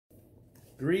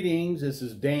Greetings, this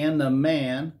is Dan the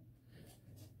Man,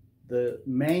 the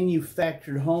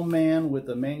manufactured home man with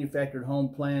a manufactured home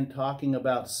plan, talking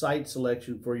about site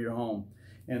selection for your home.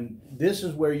 And this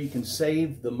is where you can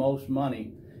save the most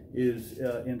money, is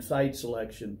in site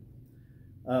selection.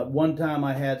 One time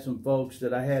I had some folks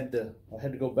that I had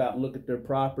to go back and look at their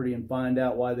property and find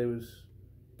out why they was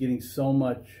getting so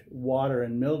much water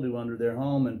and mildew under their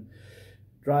home, and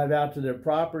drive out to their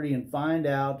property and find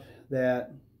out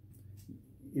that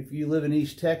if you live in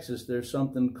East Texas, there's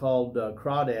something called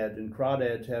crawdads, and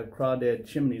crawdads have crawdad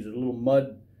chimneys, or little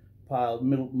mud piles,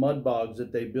 mud bogs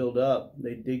that they build up.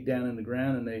 They dig down in the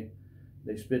ground and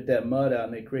they spit that mud out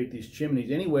and they create these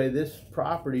chimneys. Anyway, this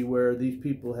property where these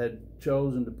people had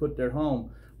chosen to put their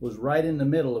home was right in the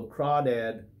middle of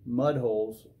crawdad mud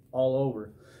holes all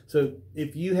over. So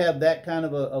if you have that kind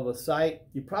of a site,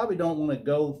 you probably don't want to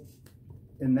go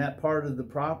in that part of the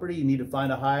property. You need to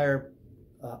find a higher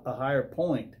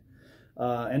point.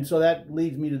 And so that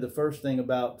leads me to the first thing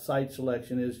about site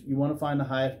selection, is you want to find the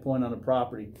highest point on a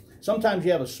property. Sometimes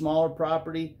you have a smaller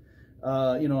property,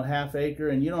 you know, a half acre,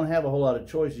 and you don't have a whole lot of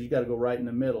choices. You got to go right in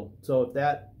the middle. So if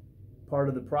that part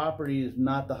of the property is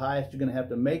not the highest, you're going to have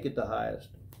to make it the highest.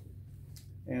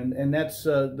 And that's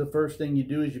the first thing you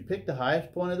do, is you pick the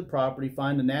highest point of the property,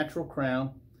 find a natural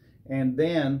crown, and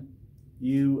then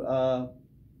you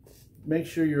make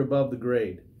sure you're above the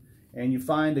grade. And you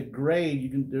find a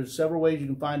grade. There's several ways you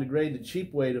can find a grade. The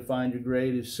cheap way to find your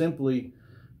grade is simply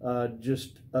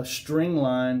just a string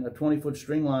line, a 20-foot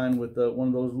string line with one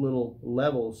of those little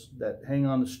levels that hang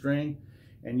on the string,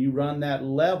 and you run that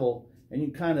level, and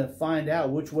you kind of find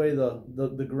out which way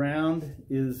the ground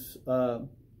is,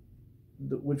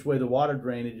 which way the water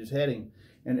drainage is heading,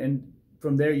 and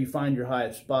from there you find your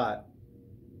highest spot.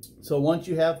 So once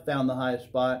you have found the highest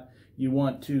spot, you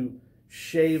want to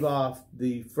shave off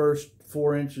the first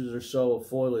 4 inches or so of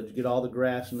foliage, get all the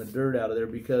grass and the dirt out of there,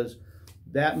 because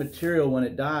that material, when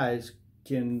it dies,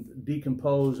 can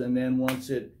decompose, and then once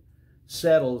it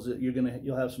settles,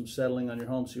 you'll have some settling on your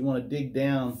home. So you want to dig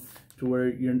down to where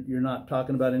you're not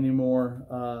talking about any more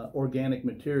organic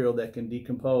material that can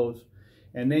decompose.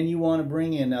 And then you want to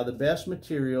bring in, now the best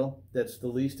material that's the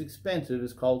least expensive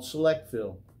is called Select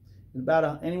Fill.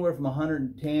 About anywhere from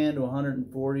 $110 to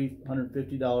 $140,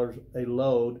 $150 a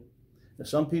load. Now,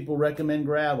 some people recommend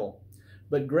gravel,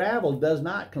 but gravel does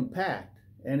not compact,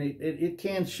 and it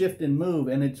can shift and move,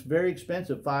 and it's very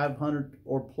expensive, $500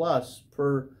 or plus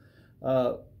per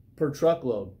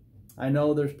truckload. I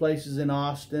know there's places in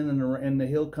Austin and in the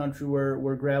hill country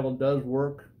where gravel does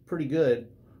work pretty good,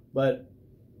 but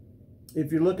if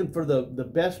you're looking for the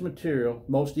best material,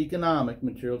 most economic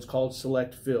material, it's called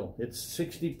Select Fill. It's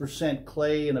 60%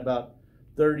 clay and about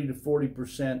 30 to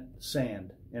 40%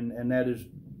 sand, and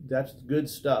that's good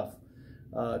stuff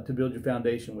to build your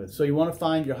foundation with. So you want to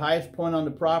find your highest point on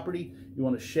the property. You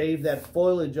want to shave that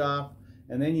foliage off,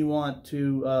 and then you want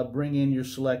to bring in your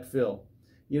Select Fill.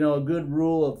 You know, a good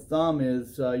rule of thumb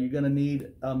is you're going to need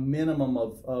a minimum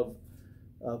of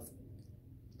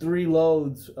 3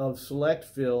 loads of Select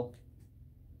Fill.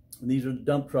 And these are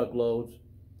dump truck loads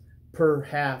per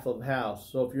half of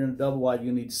house. So if you're in a double wide,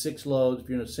 you're gonna need 6 loads. If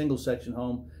you're in a single section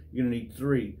home, you're gonna need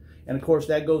 3. And of course,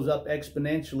 that goes up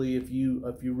exponentially if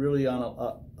you're really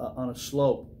on a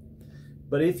slope.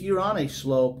 But if you're on a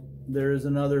slope, there is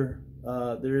another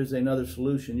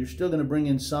solution. You're still gonna bring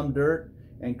in some dirt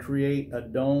and create a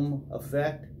dome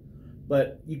effect,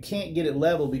 but you can't get it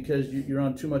level because you're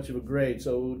on too much of a grade.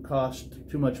 So it would cost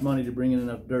too much money to bring in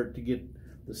enough dirt to get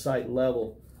the site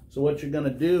level. So what you're going to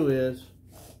do is,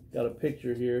 got a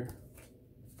picture here,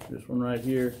 this one right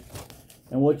here,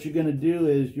 and what you're going to do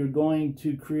is you're going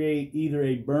to create either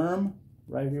a berm,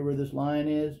 right here where this line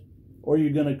is, or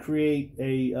you're going to create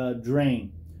a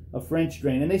drain, a French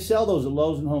drain. And they sell those at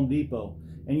Lowe's and Home Depot.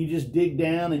 And you just dig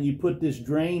down and you put this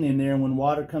drain in there, and when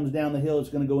water comes down the hill, it's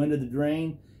going to go into the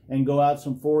drain and go out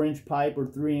some 4-inch pipe or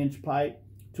 3-inch pipe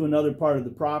to another part of the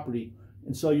property.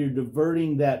 And so you're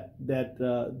diverting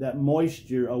that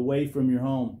moisture away from your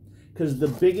home, because the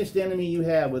biggest enemy you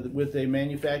have with a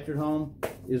manufactured home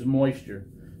is moisture.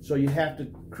 So you have to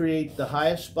create the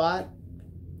highest spot,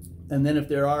 and then if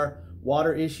there are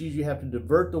water issues, you have to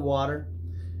divert the water.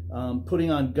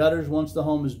 Putting on gutters once the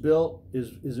home is built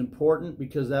is important,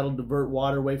 because that'll divert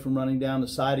water away from running down the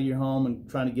side of your home and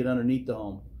trying to get underneath the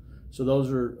home. So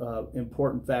those are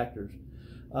important factors.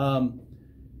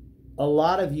 A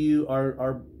lot of you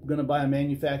are going to buy a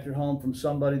manufactured home from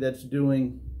somebody that's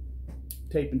doing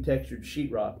tape and textured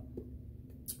sheetrock,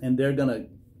 and they're going to,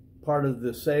 part of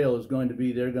the sale is going to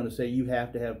be, they're going to say you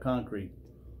have to have concrete.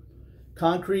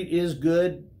 Concrete is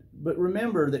good But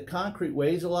remember that concrete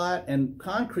weighs a lot, and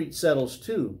concrete settles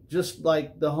too. Just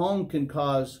like the home can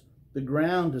cause the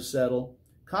ground to settle,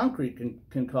 concrete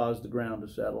can cause the ground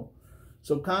to settle.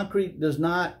 So concrete does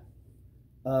not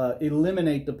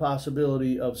eliminate the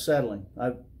possibility of settling.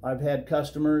 I've had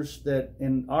customers that,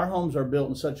 and our homes are built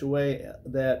in such a way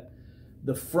that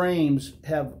the frames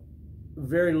have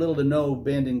very little to no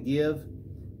bend and give,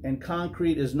 and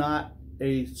concrete is not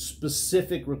a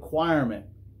specific requirement,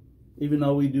 even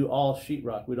though we do all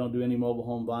sheetrock. We don't do any mobile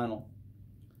home vinyl.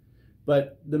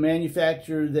 But the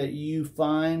manufacturer that you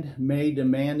find may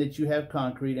demand that you have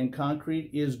concrete, and concrete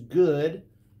is good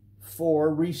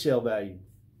for resale value.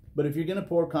 But if you're going to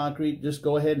pour concrete, just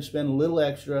go ahead and spend a little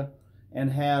extra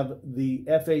and have the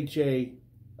FHA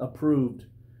approved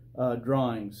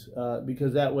drawings,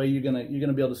 because that way you're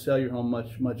gonna be able to sell your home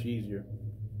much easier.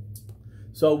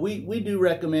 So we do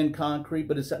recommend concrete,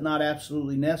 but it's not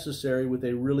absolutely necessary with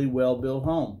a really well-built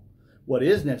home. What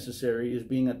is necessary is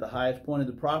being at the highest point of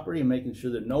the property and making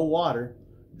sure that no water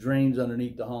drains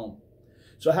underneath the home.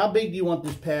 So how big do you want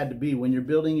this pad to be? When you're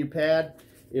building your pad,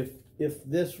 if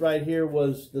this right here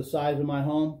was the size of my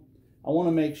home, I want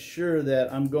to make sure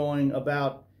that I'm going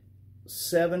about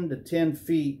 7 to 10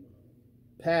 feet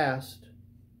past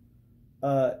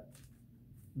the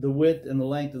width and the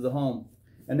length of the home.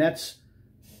 And that's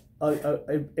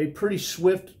a pretty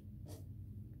swift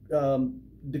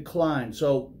decline.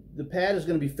 So the pad is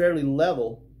going to be fairly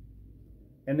level,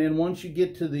 and then once you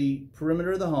get to the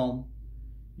perimeter of the home,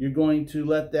 you're going to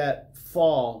let that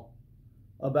fall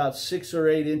about 6 or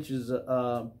 8 inches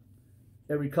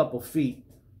every couple feet,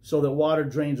 so that water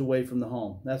drains away from the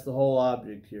home. That's the whole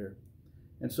object here.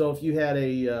 And so if you had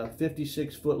a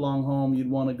 56-foot long home, you'd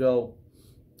want to go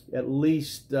at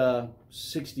least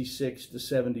 66 to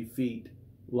 70 feet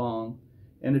long.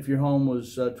 And if your home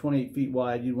was 28 feet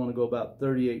wide, you'd want to go about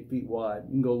 38 feet wide.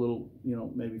 You can go a little,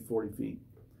 maybe 40 feet.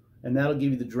 And that'll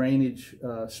give you the drainage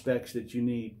specs that you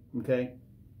need, okay?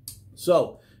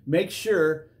 So make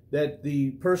sure that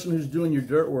the person who's doing your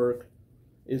dirt work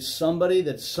is somebody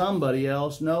that somebody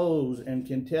else knows and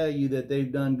can tell you that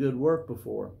they've done good work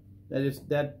before. That's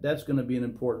going to be an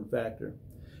important factor.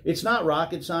 It's not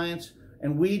rocket science,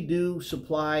 and we do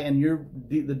supply, and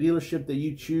the dealership that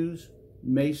you choose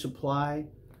may supply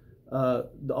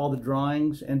all the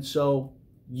drawings, and so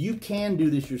you can do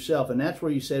this yourself, and that's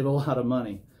where you save a lot of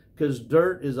money, because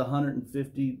dirt is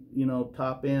 $150,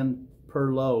 top end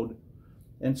per load.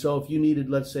 And so if you needed,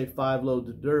 let's say, 5 loads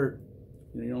of dirt,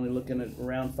 you're only looking at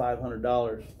around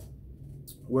 $500.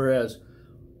 Whereas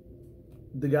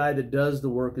the guy that does the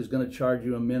work is going to charge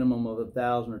you a minimum of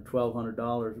 $1,000 or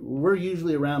 $1,200. We're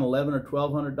usually around $1,100 or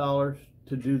 $1,200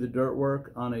 to do the dirt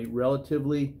work on a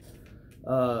relatively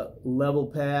level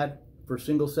pad for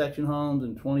single section homes,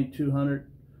 and $2,200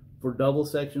 for double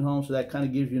section homes. So that kind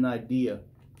of gives you an idea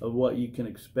of what you can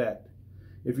expect.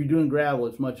 If you're doing gravel,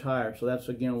 it's much higher. So that's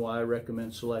again why I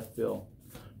recommend Select Fill.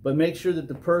 But make sure that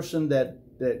the person that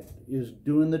is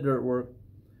doing the dirt work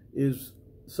is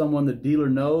someone the dealer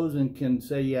knows and can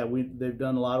say, yeah, they've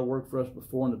done a lot of work for us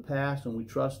before in the past and we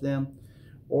trust them,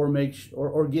 or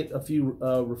get a few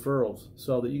referrals,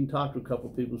 so that you can talk to a couple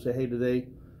of people and say, hey,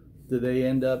 do they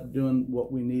end up doing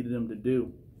what we needed them to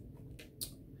do?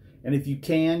 And if you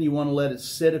can, you want to let it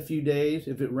sit a few days.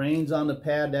 If it rains on the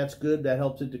pad, that's good. That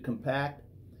helps it to compact.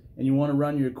 And you want to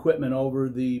run your equipment over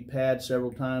the pad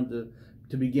several times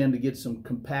to begin to get some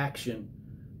compaction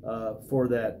for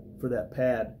that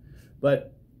pad.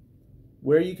 But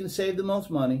where you can save the most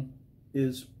money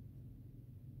is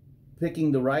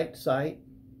picking the right site,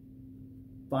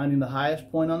 finding the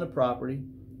highest point on the property,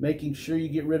 making sure you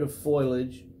get rid of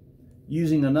foliage,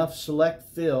 using enough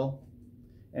Select Fill,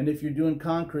 and if you're doing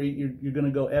concrete, you're going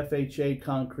to go FHA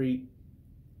concrete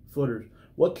footers.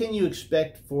 What can you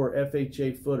expect for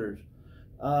FHA footers?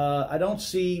 I don't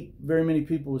see very many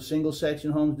people with single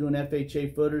section homes doing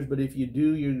FHA footers, but if you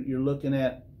do, you're looking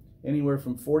at anywhere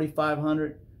from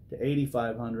 $4,500 to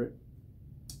 $8,500,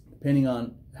 depending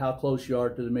on how close you are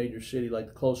to the major city. Like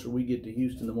the closer we get to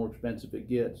Houston, the more expensive it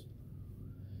gets.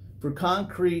 For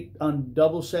concrete on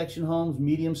double section homes,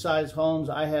 medium sized homes,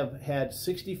 I have had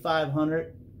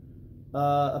 $6,500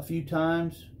 a few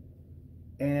times,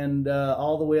 and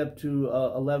all the way up to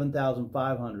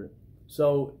 $11,500.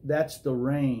 So that's the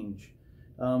range.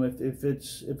 If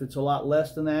it's a lot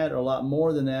less than that or a lot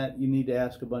more than that, you need to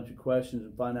ask a bunch of questions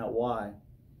and find out why.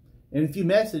 And if you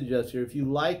message us here, if you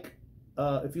like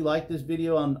this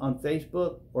video on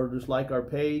Facebook, or just like our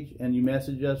page, and you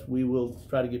message us, we will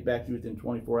try to get back to you within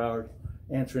 24 hours,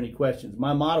 answer any questions.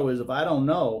 My motto is, if I don't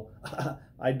know,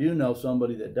 I do know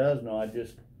somebody that does know. I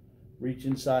just reach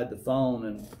inside the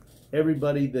phone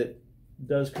everybody that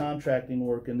does contracting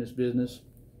work in this business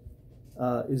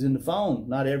is in the phone.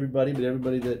 Not everybody, but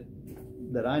everybody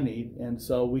that I need. And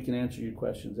so we can answer your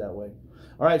questions that way.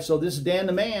 All right, so this is Dan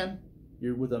the Man.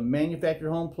 You're with a manufactured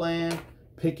home plan,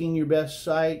 picking your best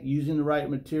site, using the right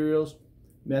materials.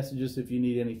 Message us if you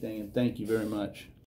need anything, and thank you very much.